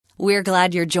We're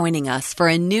glad you're joining us for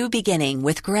A New Beginning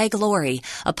with Greg Laurie,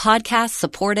 a podcast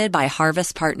supported by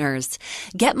Harvest Partners.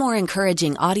 Get more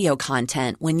encouraging audio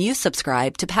content when you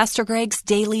subscribe to Pastor Greg's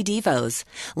Daily Devos.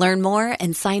 Learn more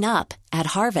and sign up at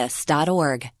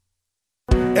harvest.org.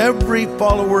 Every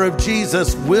follower of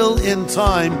Jesus will in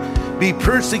time be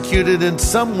persecuted in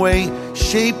some way,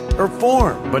 shape, or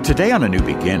form. But today on A New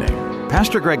Beginning,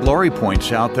 Pastor Greg Laurie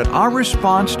points out that our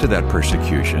response to that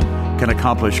persecution can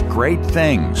accomplish great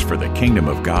things for the kingdom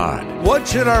of God. What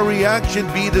should our reaction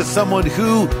be to someone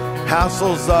who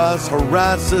hassles us,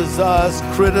 harasses us,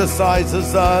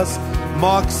 criticizes us,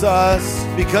 mocks us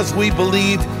because we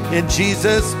believe in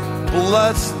Jesus?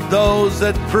 Bless those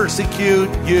that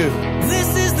persecute you.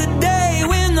 This is the day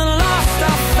when the lost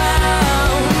are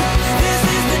found. This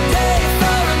is the day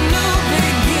for a new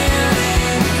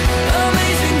beginning.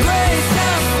 Amazing grace,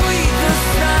 how sweet the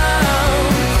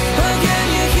sound. Again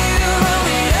you hear all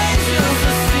the angels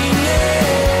are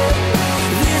singing.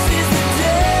 This is the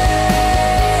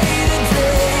day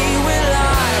when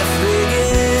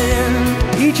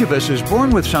life begins. Each of us is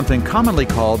born with something commonly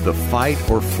called the fight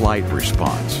or flight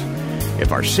response.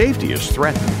 If our safety is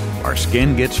threatened, our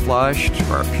skin gets flushed,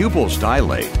 our pupils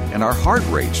dilate, and our heart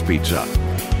rate speeds up.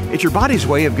 It's your body's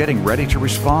way of getting ready to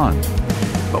respond.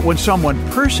 But when someone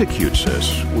persecutes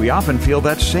us, we often feel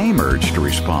that same urge to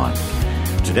respond.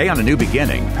 Today on A New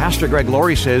Beginning, Pastor Greg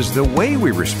Laurie says the way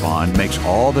we respond makes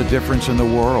all the difference in the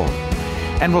world.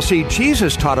 And we'll see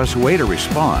Jesus taught us a way to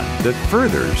respond that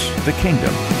furthers the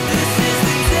kingdom.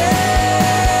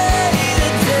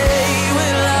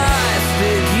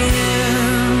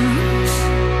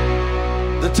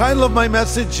 The title of my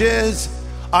message is,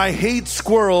 I Hate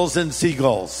Squirrels and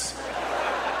Seagulls.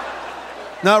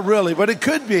 Not really, but it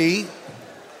could be.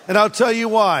 And I'll tell you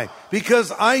why.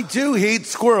 Because I do hate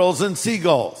squirrels and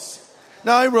seagulls.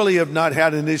 Now, I really have not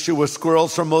had an issue with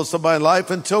squirrels for most of my life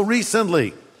until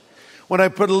recently, when I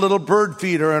put a little bird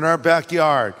feeder in our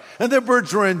backyard. And the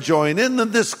birds were enjoying it, and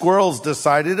then the squirrels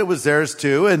decided it was theirs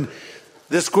too. And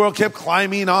this squirrel kept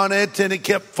climbing on it, and it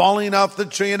kept falling off the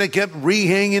tree, and it kept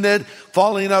rehanging it,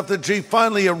 falling off the tree.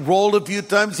 Finally, it rolled a few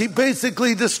times. He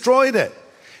basically destroyed it.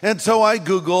 And so I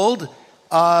Googled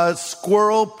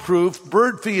squirrel-proof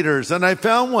bird feeders, and I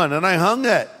found one, and I hung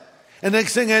it. And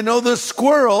next thing I know, the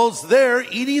squirrels, they're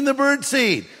eating the bird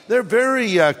seed. They're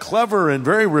very clever and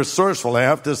very resourceful, I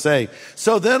have to say.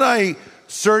 So then I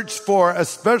searched for a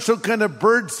special kind of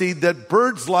bird seed that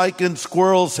birds like and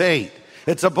squirrels hate.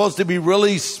 It's supposed to be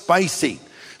really spicy.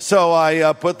 So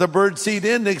I put the bird seed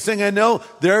in. Next thing I know,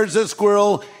 there's a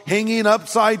squirrel hanging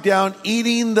upside down,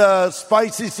 eating the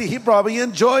spicy seed. He probably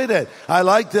enjoyed it. I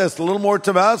like this. A little more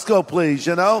Tabasco, please,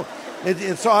 you know.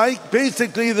 So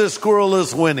basically the squirrel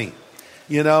is winning.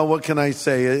 You know, what can I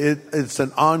say? It's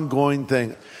an ongoing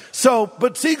thing. So,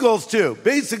 but seagulls too.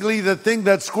 Basically the thing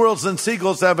that squirrels and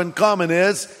seagulls have in common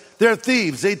is they're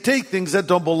thieves. They take things that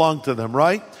don't belong to them,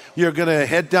 right? You're going to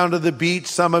head down to the beach,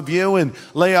 some of you, and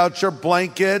lay out your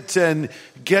blanket and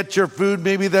get your food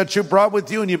maybe that you brought with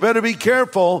you. And you better be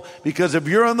careful, because if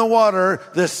you're on the water,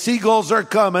 the seagulls are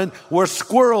coming. We're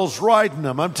squirrels riding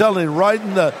them. I'm telling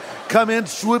you, come in,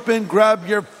 swoop in, grab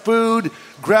your food,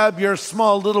 grab your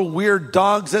small little weird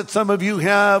dogs that some of you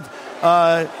have.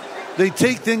 They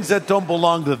take things that don't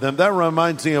belong to them. That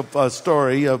reminds me of a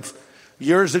story of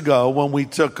years ago when we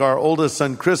took our oldest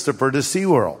son, Christopher, to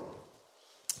SeaWorld.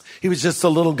 He was just a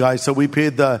little guy, so we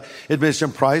paid the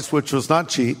admission price, which was not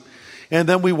cheap. And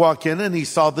then we walk in, and he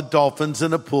saw the dolphins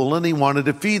in a pool, and he wanted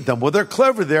to feed them. Well, they're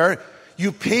clever there.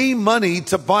 You pay money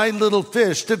to buy little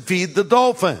fish to feed the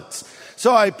dolphins.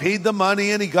 So I paid the money,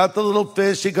 and he got the little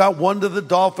fish. He got one to the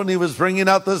dolphin. He was bringing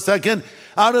out the second.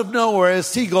 Out of nowhere, a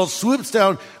seagull swoops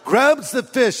down, grabs the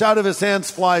fish out of his hands,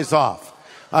 flies off.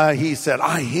 He said,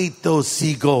 I hate those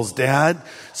seagulls, Dad.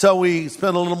 So we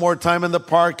spent a little more time in the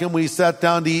park, and we sat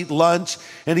down to eat lunch,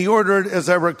 and he ordered, as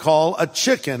I recall, a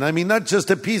chicken. I mean, not just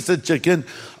a piece of chicken,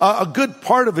 a good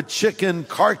part of a chicken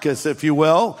carcass, if you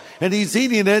will. And he's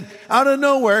eating it. Out of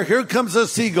nowhere, here comes a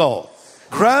seagull.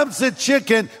 Grabs the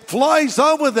chicken, flies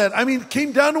off with it. I mean,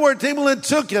 came down to our table and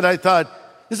took it. I thought,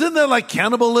 isn't that like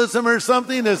cannibalism or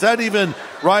something? Is that even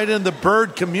right in the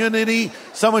bird community?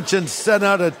 Someone should send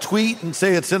out a tweet and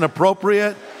say it's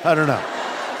inappropriate. I don't know.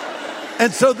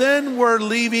 And so then we're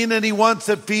leaving, and he wants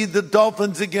to feed the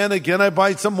dolphins again. Again, I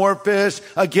buy some more fish.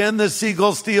 Again, the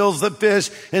seagull steals the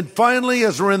fish. And finally,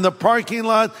 as we're in the parking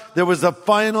lot, there was a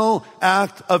final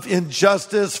act of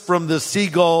injustice from the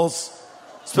seagulls,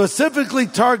 specifically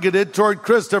targeted toward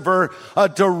Christopher, a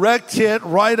direct hit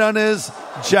right on his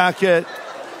jacket.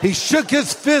 He shook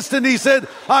his fist and he said,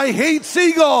 I hate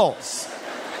seagulls.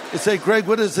 You say, Greg,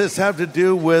 what does this have to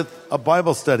do with a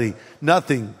Bible study?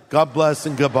 Nothing. God bless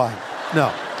and goodbye.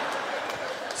 No.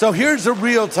 So here's the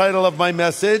real title of my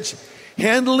message: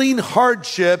 Handling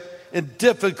Hardship and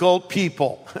Difficult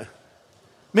People.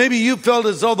 Maybe you felt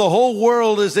as though the whole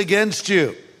world is against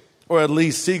you, or at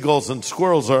least seagulls and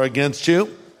squirrels are against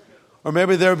you. Or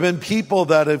maybe there have been people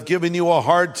that have given you a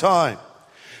hard time.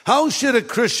 How should a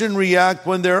Christian react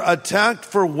when they're attacked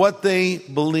for what they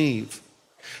believe?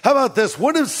 How about this?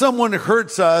 What if someone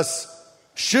hurts us?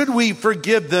 Should we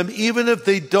forgive them even if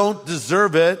they don't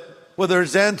deserve it? Well,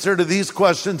 there's answer to these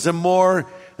questions and more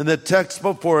in the text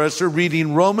before us. We're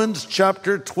reading Romans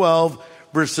chapter 12,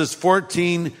 verses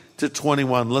 14 to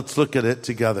 21. Let's look at it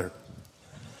together.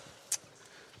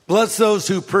 Bless those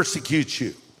who persecute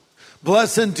you.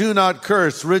 Bless and do not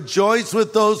curse. Rejoice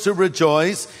with those who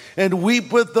rejoice, and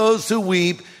weep with those who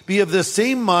weep. Be of the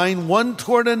same mind one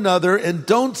toward another, and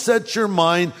don't set your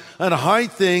mind on high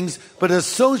things, but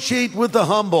associate with the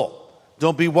humble.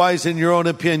 Don't be wise in your own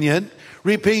opinion.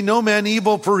 Repay no man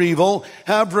evil for evil.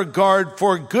 Have regard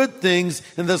for good things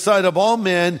in the sight of all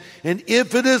men. And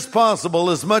if it is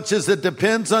possible, as much as it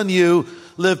depends on you,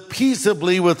 live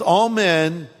peaceably with all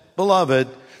men. Beloved,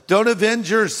 don't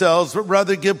avenge yourselves, but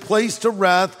rather give place to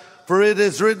wrath, for it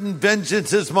is written,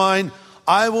 vengeance is mine,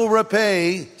 I will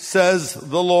repay, says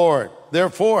the Lord.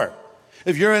 Therefore,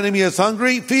 if your enemy is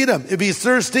hungry, feed him. If he's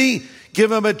thirsty,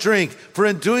 give him a drink. For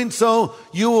in doing so,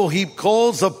 you will heap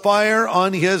coals of fire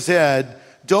on his head.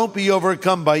 Don't be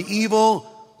overcome by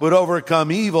evil, but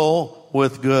overcome evil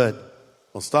with good.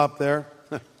 We'll stop there.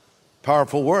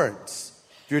 Powerful words.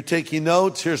 If you're taking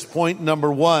notes, here's point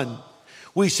number 1.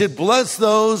 We should bless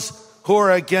those who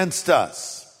are against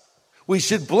us. We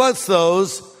should bless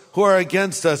those who are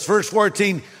against us. Verse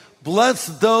 14, bless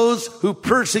those who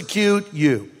persecute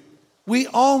you. We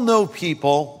all know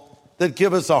people that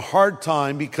give us a hard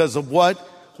time because of what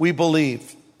we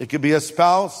believe. It could be a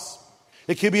spouse.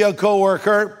 It could be a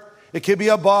coworker. It could be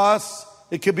a boss.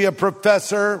 It could be a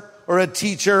professor or a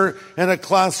teacher in a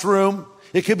classroom.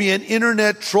 It could be an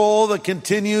internet troll that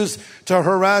continues to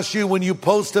harass you when you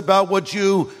post about what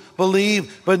you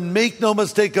believe. But make no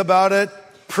mistake about it,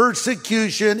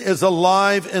 persecution is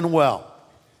alive and well.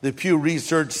 The Pew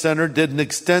Research Center did an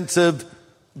extensive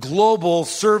global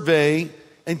survey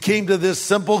and came to this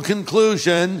simple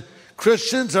conclusion: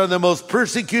 Christians are the most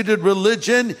persecuted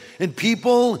religion and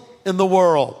people in the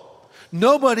world.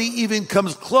 Nobody even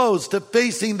comes close to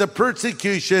facing the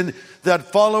persecution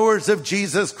that followers of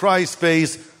Jesus Christ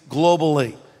face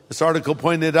globally. This article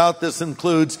pointed out this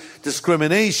includes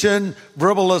discrimination,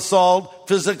 verbal assault,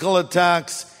 physical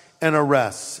attacks, and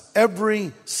arrests.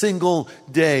 Every single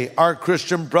day, our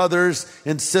Christian brothers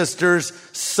and sisters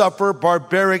suffer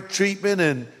barbaric treatment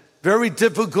in very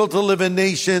difficult to live in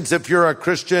nations. If you're a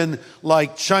Christian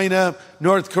like China,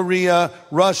 North Korea,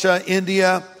 Russia,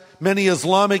 India, many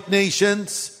Islamic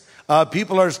nations,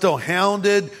 people are still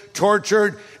hounded,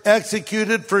 tortured,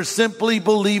 executed for simply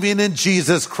believing in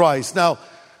Jesus Christ. Now,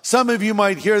 some of you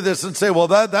might hear this and say, well,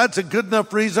 that's a good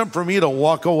enough reason for me to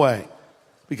walk away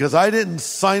because I didn't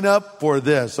sign up for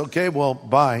this. Okay, well,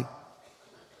 bye.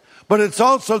 But it's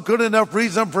also good enough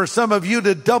reason for some of you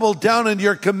to double down in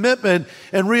your commitment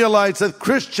and realize that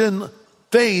Christian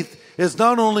faith is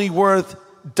not only worth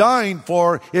dying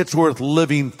for, it's worth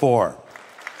living for.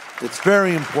 It's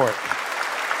very important.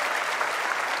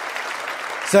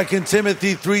 2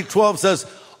 Timothy 3:12 says,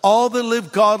 all that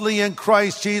live godly in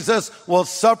Christ Jesus will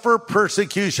suffer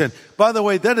persecution. By the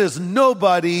way, that is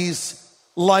nobody's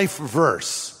life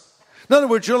verse. In other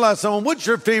words, you'll ask someone, what's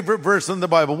your favorite verse in the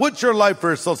Bible? What's your life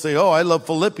verse? They'll say, I love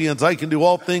Philippians. I can do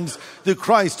all things through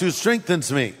Christ who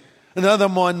strengthens me. Another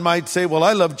one might say, well,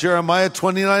 I love Jeremiah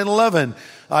 29:11.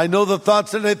 I know the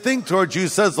thoughts that I think towards you,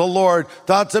 says the Lord,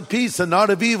 thoughts of peace and not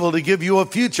of evil, to give you a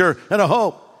future and a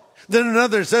hope. Then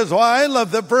another says, I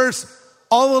love the verse,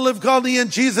 all that live godly in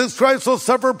Jesus Christ will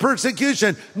suffer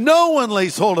persecution. No one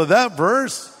lays hold of that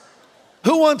verse.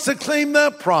 Who wants to claim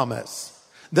that promise?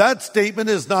 That statement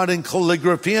is not in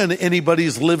calligraphy on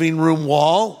anybody's living room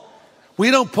wall. We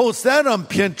don't post that on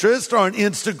Pinterest or on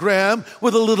Instagram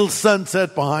with a little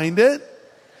sunset behind it.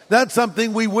 That's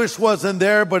something we wish wasn't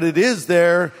there, but it is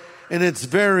there, and it's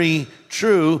very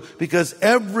true because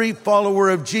every follower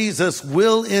of Jesus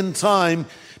will in time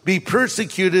be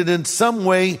persecuted in some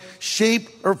way, shape,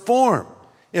 or form.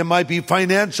 It might be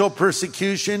financial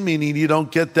persecution, meaning you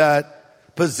don't get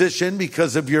that position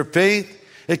because of your faith.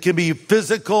 It can be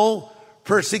physical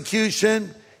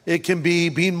persecution. It can be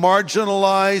being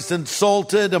marginalized,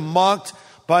 insulted, and mocked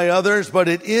by others, but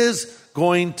it is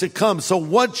going to come. So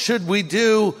what should we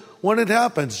do when it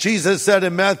happens? Jesus said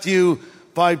in Matthew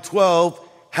 5:12,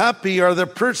 happy are the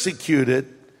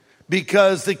persecuted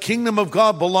because the kingdom of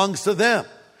God belongs to them.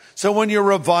 So when you're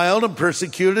reviled and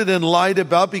persecuted and lied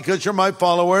about because you're my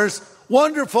followers,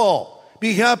 wonderful.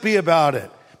 Be happy about it.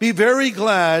 Be very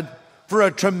glad, for a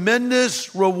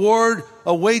tremendous reward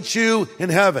awaits you in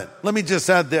heaven. Let me just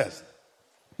add this.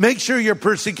 Make sure you're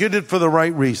persecuted for the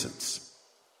right reasons.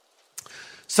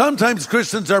 Sometimes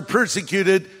Christians are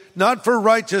persecuted not for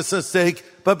righteousness' sake,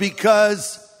 but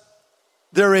because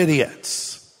they're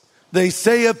idiots. They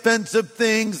say offensive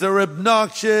things, they're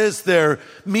obnoxious, they're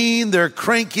mean, they're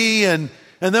cranky, and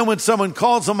then when someone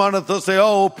calls them on it, they'll say,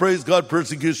 oh, praise God,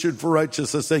 persecution for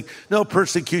righteousness' sake. No,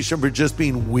 persecution for just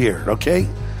being weird, okay?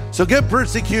 So get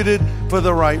persecuted for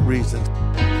the right reasons.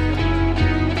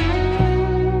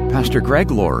 Pastor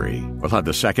Greg Laurie will have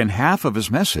the second half of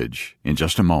his message in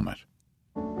just a moment.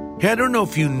 Hey, I don't know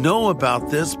if you know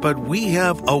about this, but we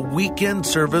have a weekend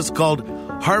service called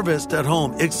Harvest at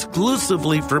Home,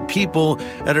 exclusively for people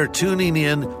that are tuning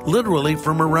in literally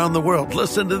from around the world.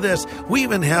 Listen to this. We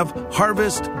even have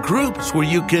Harvest groups where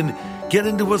you can get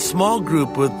into a small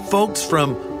group with folks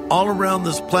from all around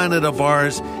this planet of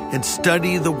ours and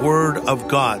study the Word of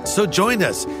God. So join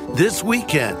us this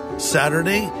weekend,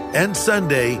 Saturday and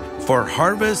Sunday, for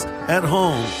Harvest at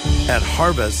Home at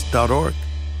harvest.org.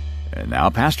 And now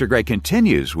Pastor Greg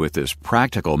continues with this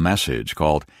practical message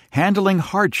called Handling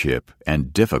Hardship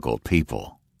and Difficult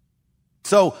People.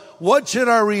 So what should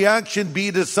our reaction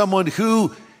be to someone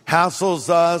who hassles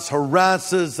us,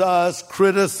 harasses us,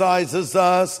 criticizes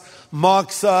us,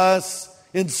 mocks us,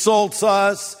 insults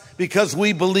us because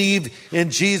we believe in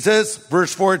Jesus?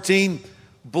 Verse 14,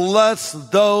 bless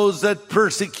those that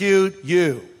persecute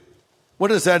you. What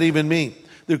does that even mean?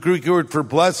 The Greek word for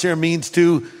bless here means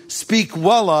to speak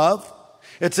well of.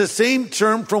 It's the same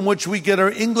term from which we get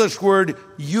our English word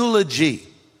eulogy,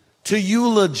 to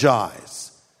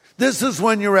eulogize. This is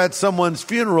when you're at someone's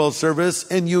funeral service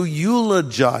and you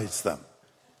eulogize them,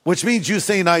 which means you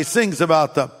say nice things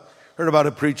about them. Heard about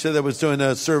a preacher that was doing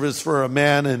a service for a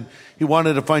man, and he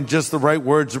wanted to find just the right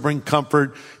words to bring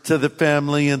comfort to the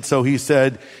family. And so he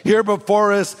said, here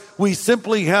before us, we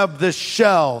simply have the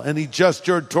shell. And he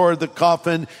gestured toward the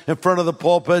coffin in front of the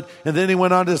pulpit. And then he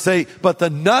went on to say, but the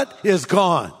nut is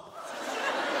gone.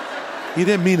 He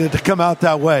didn't mean it to come out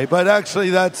that way, but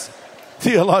actually that's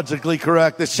theologically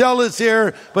correct. The shell is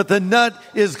here, but the nut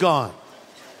is gone.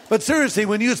 But seriously,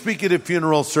 when you speak at a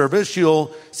funeral service,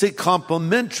 you'll say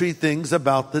complimentary things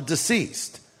about the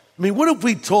deceased. I mean, what if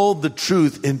we told the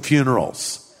truth in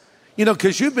funerals? You know,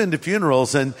 because you've been to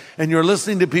funerals and you're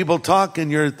listening to people talk and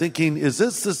you're thinking, is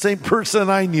this the same person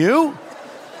I knew?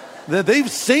 That they've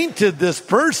sainted this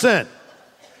person.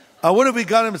 What if we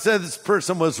got him and said this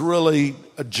person was really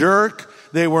a jerk?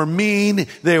 They were mean,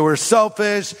 they were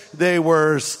selfish, they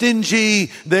were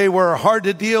stingy, they were hard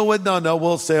to deal with. No,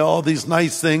 we'll say all these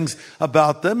nice things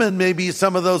about them, and maybe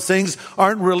some of those things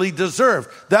aren't really deserved.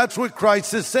 That's what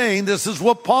Christ is saying. This is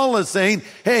what Paul is saying.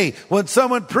 Hey, when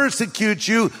someone persecutes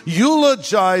you,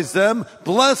 eulogize them,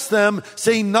 bless them,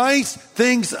 say nice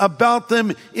things about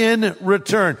them in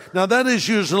return. Now, that is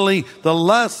usually the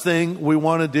last thing we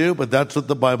want to do, but that's what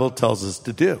the Bible tells us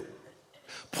to do.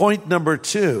 Point number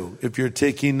 2, if you're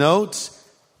taking notes,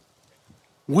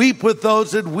 weep with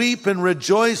those that weep and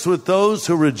rejoice with those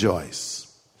who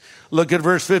rejoice. Look at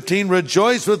verse 15,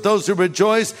 rejoice with those who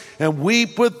rejoice and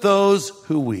weep with those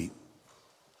who weep.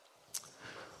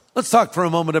 Let's talk for a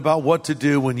moment about what to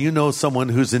do when you know someone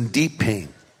who's in deep pain.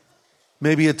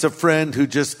 Maybe it's a friend who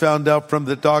just found out from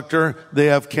the doctor they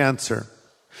have cancer.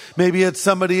 Maybe it's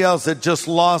somebody else that just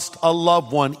lost a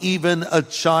loved one, even a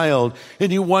child,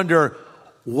 and you wonder,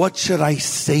 what should I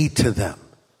say to them?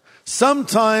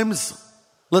 Sometimes,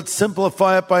 let's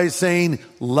simplify it by saying,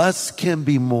 less can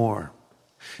be more.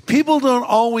 People don't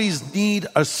always need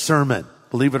a sermon.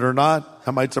 Believe it or not,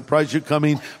 that might surprise you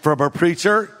coming from a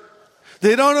preacher.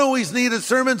 They don't always need a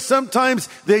sermon. Sometimes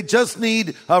they just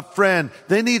need a friend.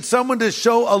 They need someone to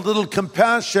show a little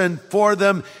compassion for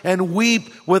them and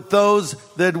weep with those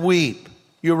that weep.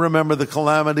 You remember the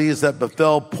calamities that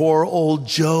befell poor old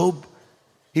Job?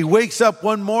 He wakes up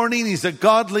one morning, he's a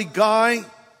godly guy.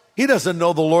 He doesn't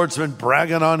know the Lord's been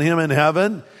bragging on him in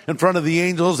heaven in front of the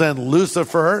angels and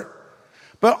Lucifer.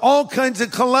 But all kinds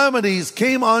of calamities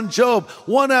came on Job,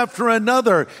 one after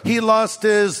another. He lost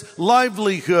his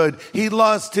livelihood. He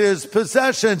lost his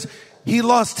possessions. He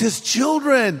lost his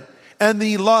children. And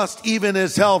he lost even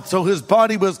his health. So his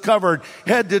body was covered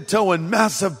head to toe in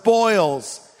massive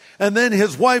boils. And then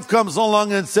his wife comes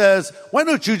along and says, why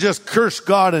don't you just curse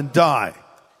God and die?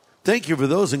 Thank you for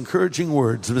those encouraging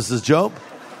words, Mrs. Job.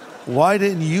 Why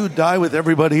didn't you die with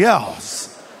everybody else?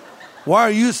 Why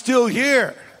are you still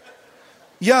here?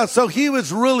 Yeah, so he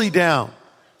was really down.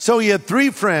 So he had 3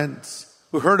 friends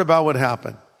who heard about what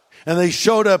happened. And they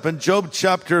showed up in Job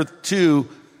chapter 2,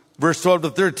 verse 12 to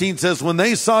 13 says, when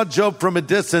they saw Job from a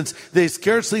distance, they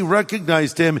scarcely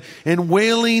recognized him, and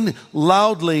wailing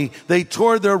loudly, they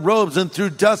tore their robes and threw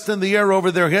dust in the air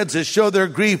over their heads to show their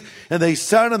grief. And they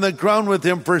sat on the ground with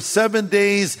him for 7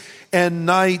 days and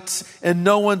nights, and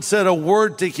no one said a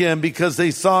word to him because they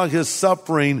saw his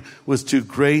suffering was too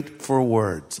great for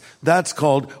words. That's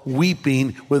called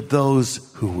weeping with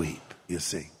those who weep, you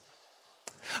see.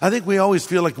 I think we always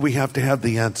feel like we have to have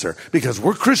the answer because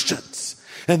we're Christians.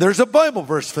 And there's a Bible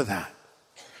verse for that.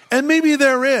 And maybe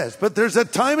there is, but there's a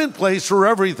time and place for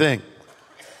everything.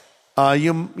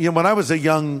 When I was a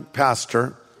young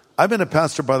pastor, I've been a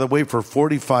pastor, by the way, for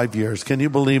 45 years. Can you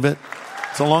believe it?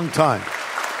 It's a long time.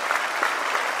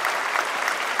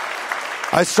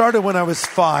 I started when I was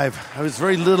 5. I was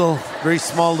very little, very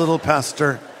small little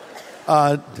pastor.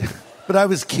 But I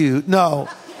was cute. No.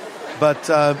 But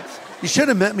you should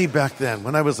have met me back then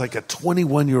when I was like a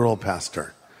 21-year-old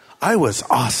pastor. I was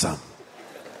awesome.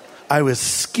 I was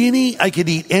skinny. I could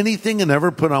eat anything and never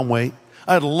put on weight.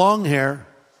 I had long hair.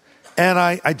 And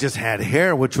I just had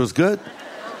hair, which was good.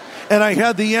 And I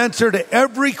had the answer to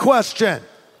every question.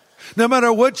 No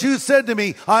matter what you said to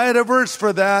me, I had a verse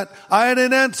for that. I had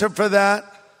an answer for that.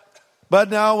 But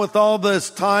now with all this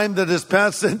time that has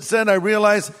passed since then, I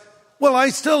realize, well, I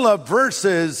still love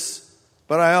verses.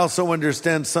 But I also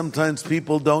understand sometimes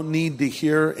people don't need to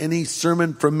hear any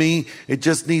sermon from me. It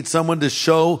just needs someone to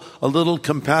show a little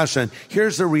compassion.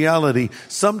 Here's the reality.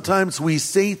 Sometimes we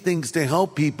say things to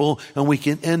help people and we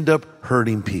can end up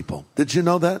hurting people. Did you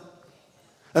know that?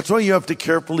 That's why you have to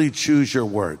carefully choose your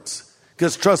words.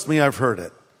 Because trust me, I've heard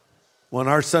it. When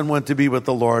our son went to be with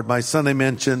the Lord, my son I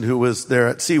mentioned, who was there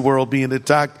at SeaWorld being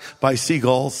attacked by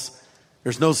seagulls.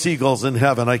 There's no seagulls in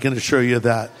heaven, I can assure you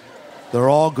that. They're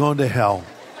all going to hell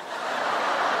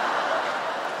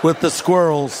with the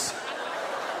squirrels.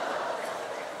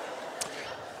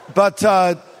 But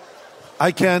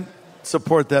I can't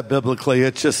support that biblically.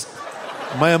 It's just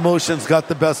my emotions got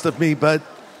the best of me. But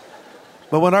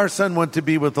when our son went to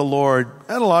be with the Lord,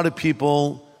 I had a lot of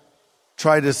people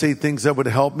try to say things that would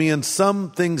help me, and some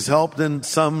things helped and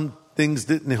some things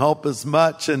didn't help as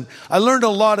much. And I learned a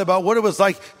lot about what it was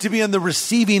like to be on the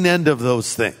receiving end of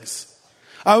those things.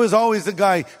 I was always the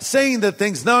guy saying the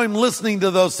things. Now I'm listening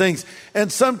to those things.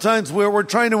 And sometimes we're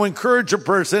trying to encourage a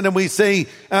person and we say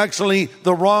actually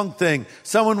the wrong thing.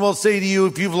 Someone will say to you,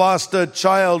 if you've lost a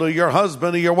child or your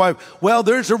husband or your wife, well,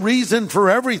 there's a reason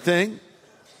for everything.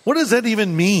 What does that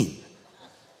even mean?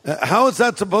 How is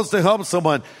that supposed to help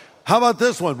someone? How about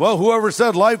this one? Well, whoever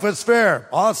said life is fair.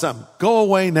 Awesome. Go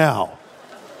away now.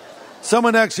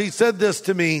 Someone actually said this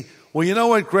to me. Well, you know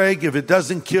what, Greg? If it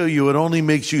doesn't kill you, it only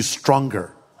makes you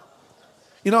stronger.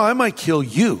 You know, I might kill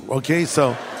you, okay?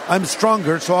 So I'm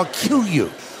stronger, so I'll kill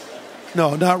you.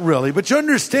 No, not really. But you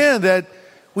understand that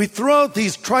we throw out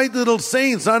these trite little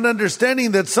sayings, not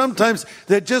understanding that sometimes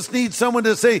that just need someone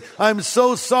to say, I'm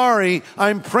so sorry,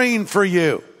 I'm praying for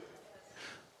you.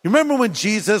 You remember when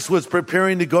Jesus was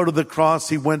preparing to go to the cross,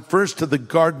 he went first to the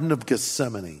Garden of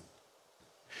Gethsemane.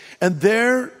 And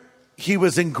there he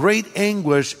was in great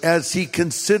anguish as he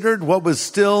considered what was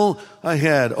still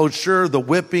ahead. Oh, sure, the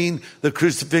whipping, the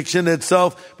crucifixion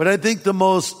itself. But I think the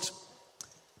most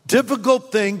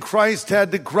difficult thing Christ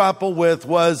had to grapple with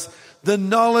was the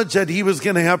knowledge that he was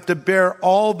going to have to bear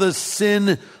all the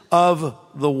sin of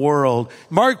the world.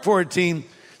 Mark 14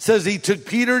 says he took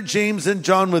Peter, James, and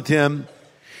John with him,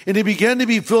 and he began to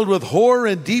be filled with horror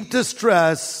and deep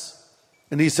distress.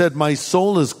 And he said, my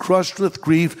soul is crushed with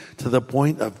grief to the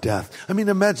point of death. I mean,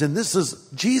 imagine, this is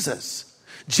Jesus.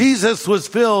 Jesus was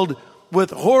filled with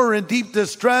horror and deep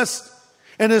distress,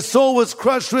 and his soul was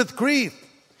crushed with grief,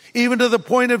 even to the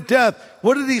point of death.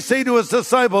 What did he say to his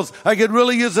disciples? I could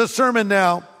really use a sermon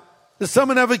now. Does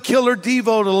someone have a killer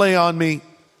devo to lay on me?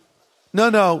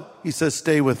 No. He says,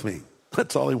 stay with me.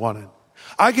 That's all he wanted.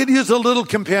 I could use a little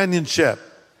companionship.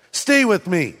 Stay with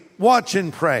me. Watch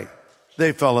and pray.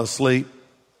 They fell asleep.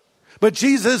 But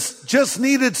Jesus just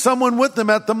needed someone with them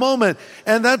at the moment.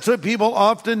 And that's what people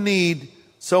often need.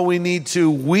 So we need to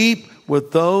weep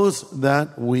with those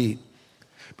that weep.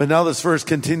 But now this verse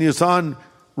continues on.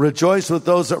 Rejoice with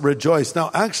those that rejoice. Now,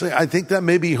 actually, I think that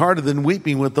may be harder than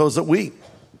weeping with those that weep.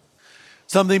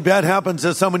 Something bad happens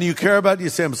to someone you care about. You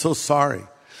say, I'm so sorry.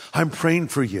 I'm praying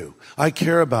for you. I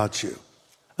care about you.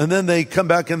 And then they come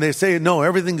back and they say, no,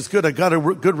 everything's good. I got a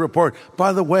good report.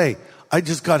 By the way, I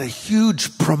just got a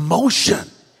huge promotion.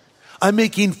 I'm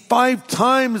making 5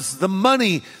 times the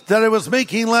money that I was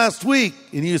making last week.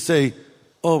 And you say,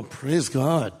 oh, praise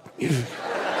God.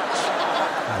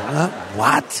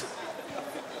 What?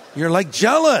 You're like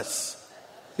jealous.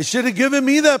 You should have given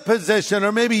me that position.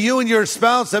 Or maybe you and your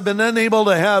spouse have been unable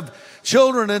to have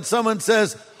children and someone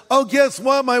says, oh, guess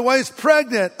what? My wife's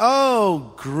pregnant.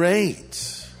 Oh,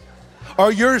 great.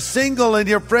 Or you're single and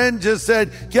your friend just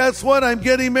said, guess what? I'm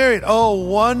getting married. Oh,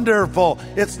 wonderful.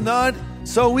 It's not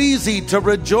so easy to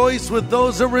rejoice with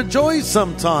those that rejoice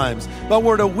sometimes, but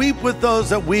we're to weep with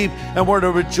those that weep, and we're to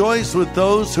rejoice with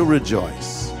those who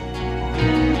rejoice.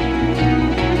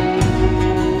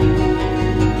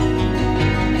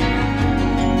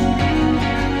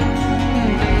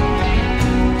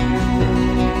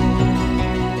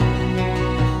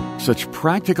 Such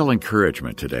practical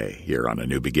encouragement today here on A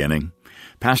New Beginning.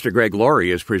 Pastor Greg Laurie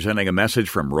is presenting a message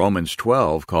from Romans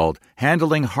 12 called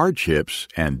Handling Hardships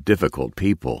and Difficult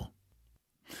People.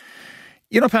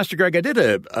 You know, Pastor Greg, I did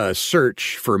a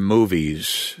search for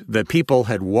movies that people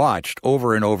had watched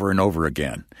over and over and over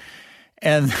again.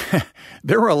 And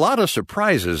there were a lot of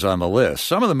surprises on the list.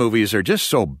 Some of the movies are just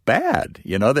so bad,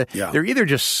 you know, they're either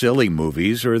just silly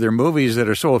movies or they're movies that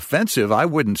are so offensive I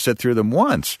wouldn't sit through them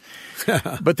once.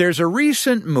 But there's a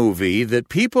recent movie that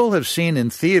people have seen in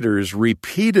theaters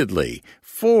repeatedly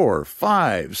 4,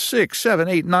 5, 6, 7,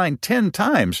 8, 9, 10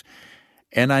 times.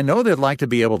 And I know they'd like to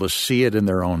be able to see it in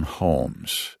their own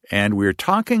homes. And we're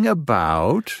talking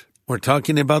about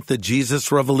the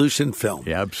Jesus Revolution film.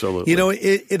 Yeah, absolutely. You know,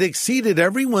 it exceeded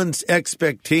everyone's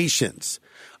expectations.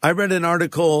 I read an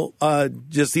article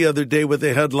just the other day with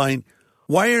the headline,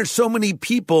 why are so many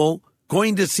people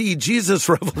going to see Jesus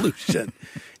Revolution?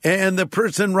 And the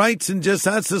person writes and just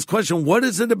asks this question, what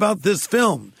is it about this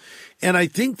film? And I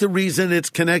think the reason it's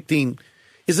connecting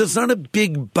is it's not a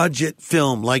big budget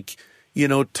film like, you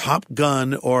know, Top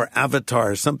Gun or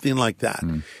Avatar, something like that.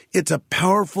 It's a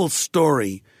powerful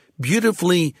story,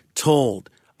 beautifully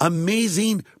told,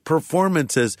 amazing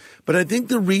performances. But I think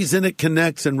the reason it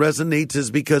connects and resonates is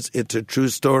because it's a true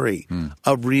story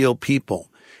of real people.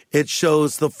 It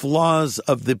shows the flaws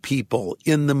of the people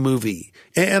in the movie.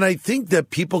 And I think that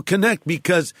people connect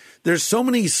because there's so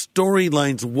many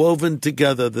storylines woven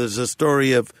together. There's a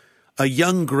story of a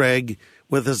young Greg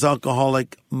with his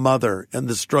alcoholic mother and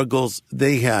the struggles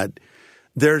they had.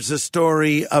 There's a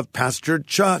story of Pastor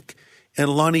Chuck and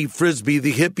Lonnie Frisbee,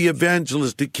 the hippie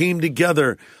evangelist who came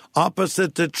together,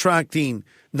 opposites attracting,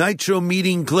 Nitro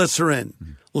meeting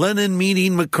Glycerin, Lennon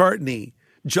meeting McCartney,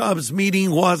 Jobs meeting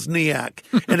Wozniak,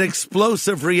 an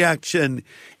explosive reaction,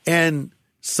 and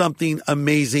something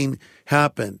amazing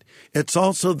happened. It's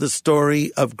also the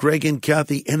story of Greg and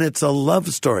Kathy, and it's a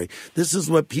love story. This is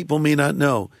what people may not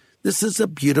know. This is a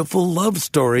beautiful love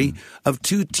story of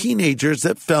 2 teenagers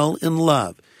that fell in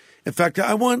love. In fact,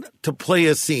 I want to play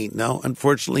a scene. Now,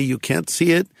 unfortunately, you can't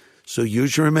see it, so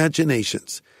use your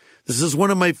imaginations. This is one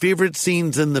of my favorite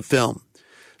scenes in the film.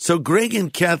 So Greg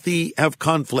and Kathy have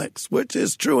conflicts, which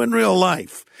is true in real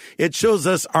life. It shows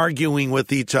us arguing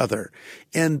with each other.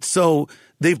 And so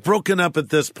they've broken up at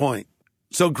this point.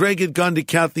 So Greg had gone to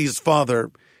Kathy's father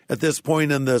at this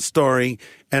point in the story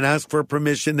and asked for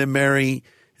permission to marry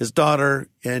his daughter.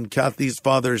 And Kathy's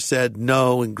father said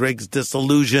no, and Greg's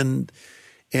disillusioned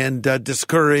and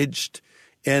discouraged.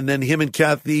 And then him and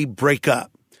Kathy break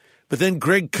up. But then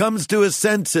Greg comes to his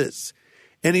senses.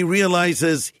 And he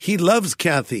realizes he loves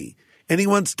Kathy and he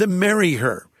wants to marry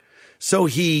her. So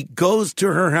he goes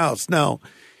to her house. Now,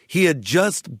 he had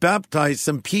just baptized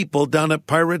some people down at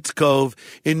Pirates Cove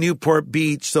in Newport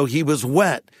Beach, so he was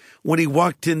wet when he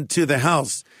walked into the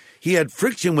house. He had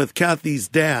friction with Kathy's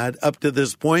dad up to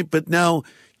this point, but now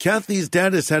Kathy's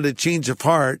dad has had a change of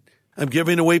heart. I'm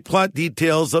giving away plot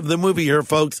details of the movie here,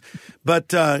 folks. But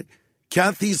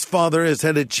Kathy's father has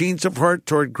had a change of heart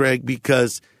toward Greg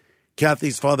because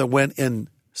Kathy's father went and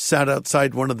sat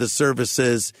outside one of the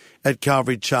services at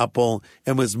Calvary Chapel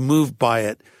and was moved by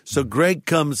it. So Greg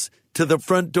comes to the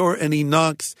front door and he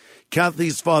knocks.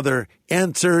 Kathy's father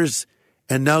answers,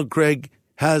 and now Greg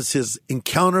has his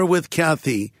encounter with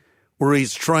Kathy where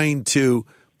he's trying to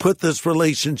put this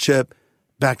relationship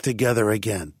back together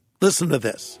again. Listen to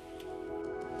this.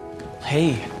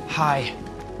 Hey, hi.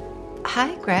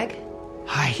 Hi, Greg.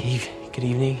 Hi, Eve. Good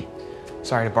evening.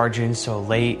 Sorry to barge in so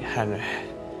late.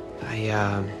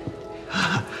 I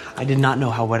did not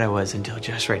know how wet I was until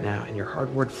just right now. And your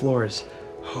hardwood floors.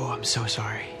 Oh, I'm so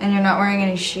sorry. And you're not wearing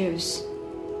any shoes.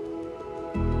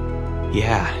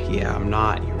 Yeah, I'm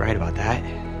not. You're right about that.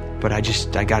 But I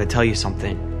gotta tell you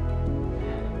something.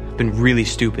 I've been really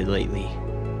stupid lately.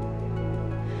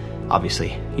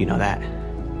 Obviously, you know that.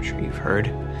 I'm sure you've heard.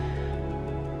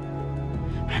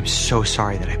 I'm so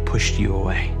sorry that I pushed you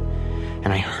away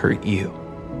and I hurt you.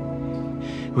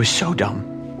 It was so dumb.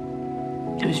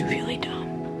 It was really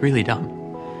dumb. Really dumb.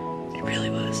 It really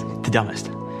was. The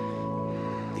dumbest.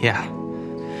 Yeah.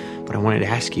 But I wanted to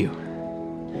ask you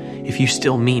if you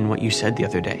still mean what you said the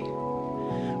other day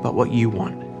about what you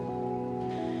want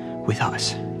with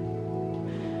us.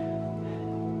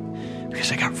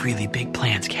 Because I got really big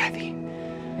plans, Kathy.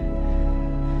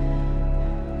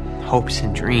 Hopes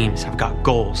and dreams. I've got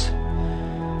goals.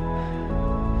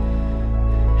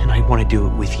 And I want to do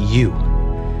it with you.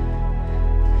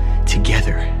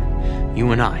 Together.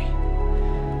 You and I.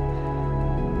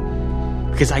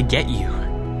 Because I get you.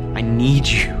 I need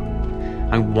you.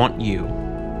 I want you.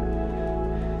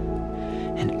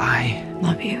 And I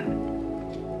love you.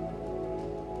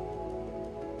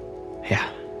 Yeah.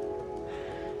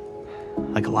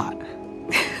 Like a lot.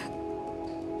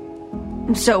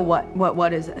 So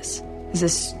what is this? Is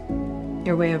this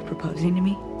your way of proposing to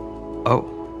me? Oh.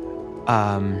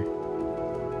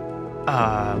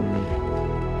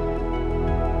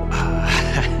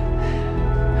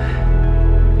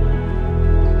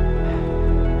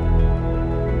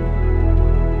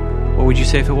 What would you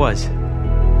say if it was?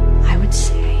 I would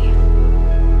say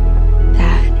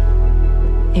that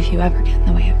if you ever get in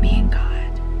the way of me and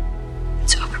God,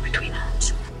 it's over between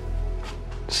us.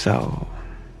 So,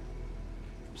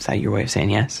 is that your way of saying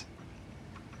yes?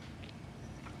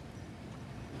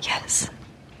 Yes.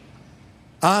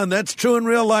 And that's true in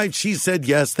real life. She said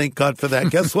yes. Thank God for that.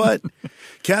 Guess what?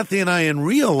 Kathy and I in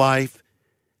real life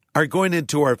are going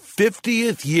into our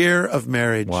 50th year of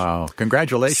marriage. Wow.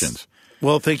 Congratulations.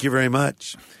 Well, thank you very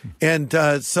much. And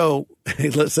so, hey,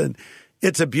 listen,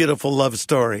 it's a beautiful love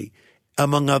story,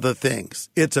 among other things.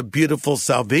 It's a beautiful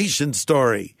salvation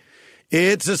story.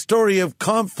 It's a story of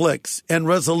conflicts and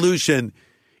resolution.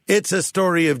 It's a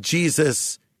story of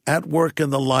Jesus at work in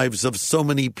the lives of so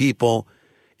many people.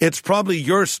 It's probably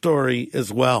your story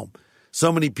as well.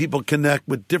 So many people connect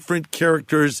with different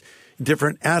characters,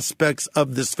 different aspects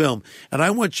of this film. And I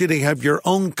want you to have your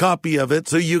own copy of it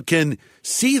so you can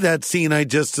see that scene I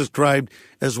just described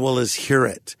as well as hear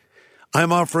it.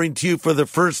 I'm offering to you for the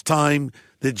first time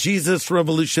the Jesus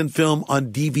Revolution film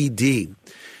on DVD.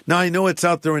 Now, I know it's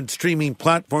out there in streaming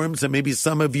platforms, and maybe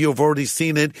some of you have already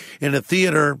seen it in a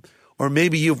theater, or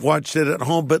maybe you've watched it at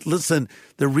home. But listen,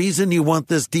 the reason you want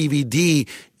this DVD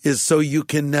is so you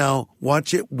can now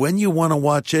watch it when you want to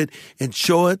watch it and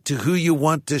show it to who you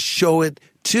want to show it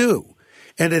to.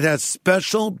 And it has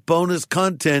special bonus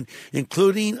content,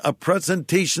 including a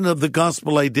presentation of the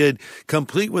gospel I did,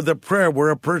 complete with a prayer where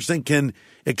a person can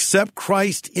accept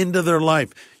Christ into their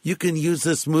life. You can use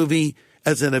this movie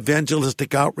as an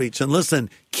evangelistic outreach. And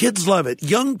listen, kids love it.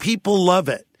 Young people love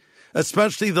it,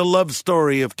 especially the love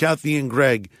story of Kathy and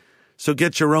Greg. So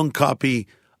get your own copy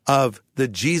of the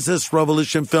Jesus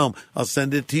Revolution film. I'll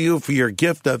send it to you for your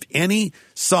gift of any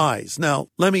size. Now,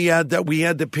 let me add that we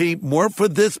had to pay more for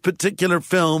this particular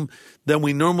film than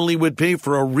we normally would pay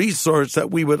for a resource that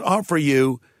we would offer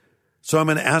you. So I'm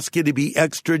going to ask you to be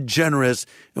extra generous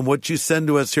in what you send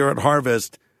to us here at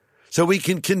Harvest so we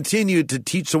can continue to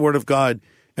teach the Word of God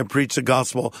and preach the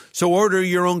gospel. So order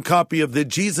your own copy of the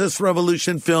Jesus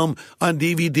Revolution film on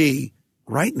DVD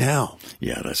right now.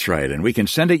 Yeah, that's right. And we can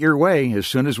send it your way as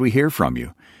soon as we hear from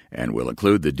you. And we'll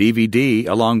include the DVD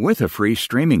along with a free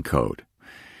streaming code.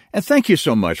 And thank you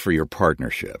so much for your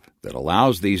partnership that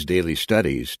allows these daily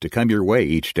studies to come your way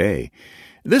each day.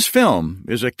 This film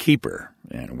is a keeper,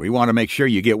 and we want to make sure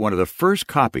you get one of the first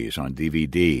copies on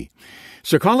DVD.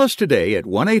 So call us today at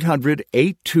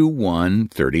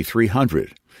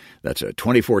 1-800-821-3300. That's a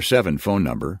 24/7 phone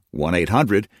number,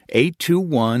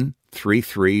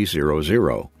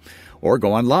 1-800-821-3300. Or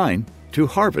go online to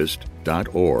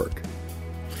harvest.org.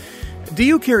 Do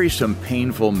you carry some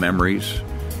painful memories?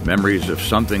 Memories of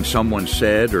something someone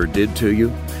said or did to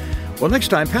you? Well, next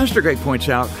time, Pastor Greg points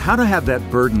out how to have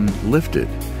that burden lifted.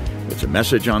 It's a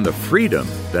message on the freedom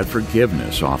that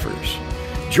forgiveness offers.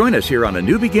 Join us here on A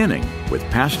New Beginning with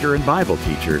pastor and Bible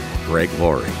teacher Greg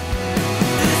Laurie.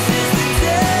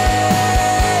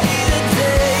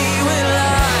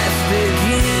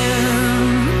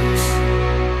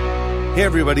 Hey,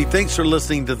 everybody. Thanks for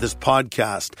listening to this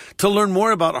podcast. To learn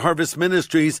more about Harvest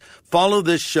Ministries, follow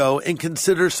this show and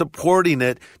consider supporting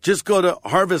it. Just go to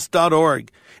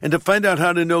harvest.org. And to find out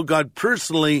how to know God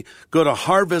personally, go to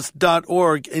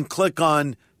harvest.org and click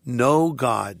on Know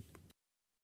God.